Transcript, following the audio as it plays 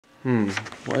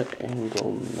What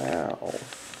angle now?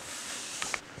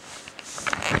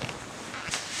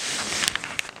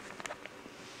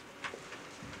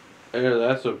 Yeah,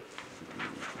 that's a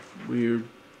weird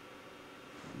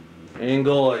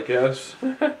angle, I guess.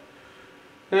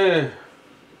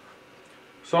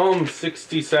 Psalm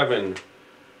 67.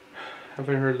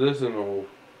 Haven't heard this in a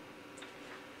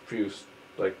few,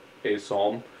 like a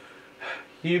psalm.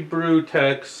 Hebrew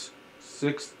text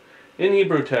in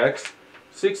Hebrew text,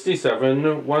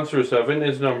 67 1 through 7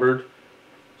 is numbered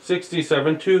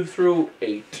 67 2 through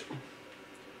 8.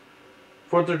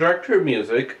 For the director of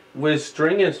music, with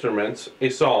string instruments, a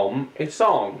psalm, a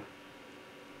song.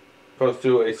 Opposed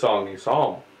to a song, a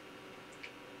psalm.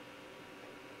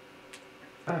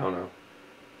 I don't know.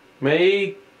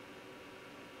 May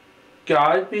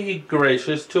God be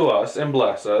gracious to us and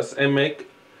bless us and make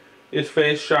His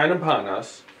face shine upon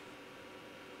us.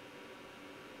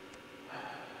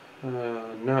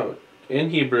 Note.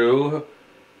 In Hebrew,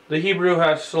 the Hebrew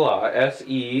has Selah,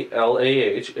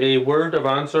 S-E-L-A-H, a word of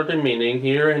uncertain meaning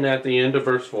here and at the end of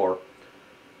verse 4.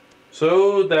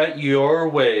 So that your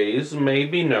ways may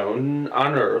be known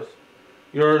on earth,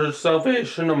 your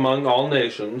salvation among all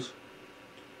nations.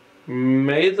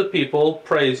 May the people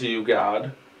praise you,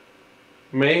 God.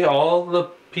 May all the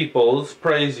peoples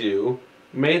praise you.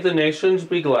 May the nations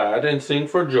be glad and sing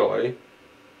for joy.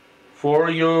 For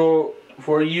you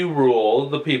rule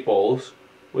the peoples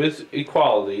with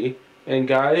equality and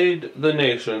guide the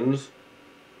nations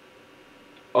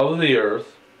of the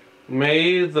earth.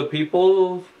 May the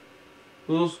peoples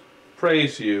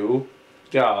praise you,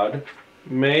 God.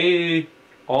 May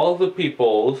all the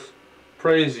peoples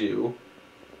praise you.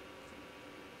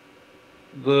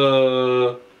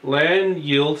 The land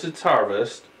yields its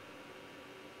harvest.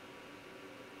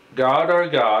 God, our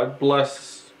God,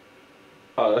 bless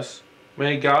us.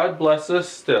 May God bless us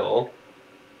still,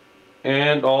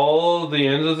 and all the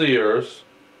ends of the earth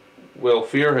will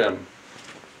fear Him.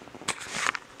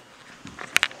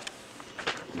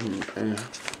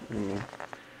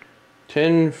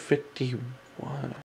 1051.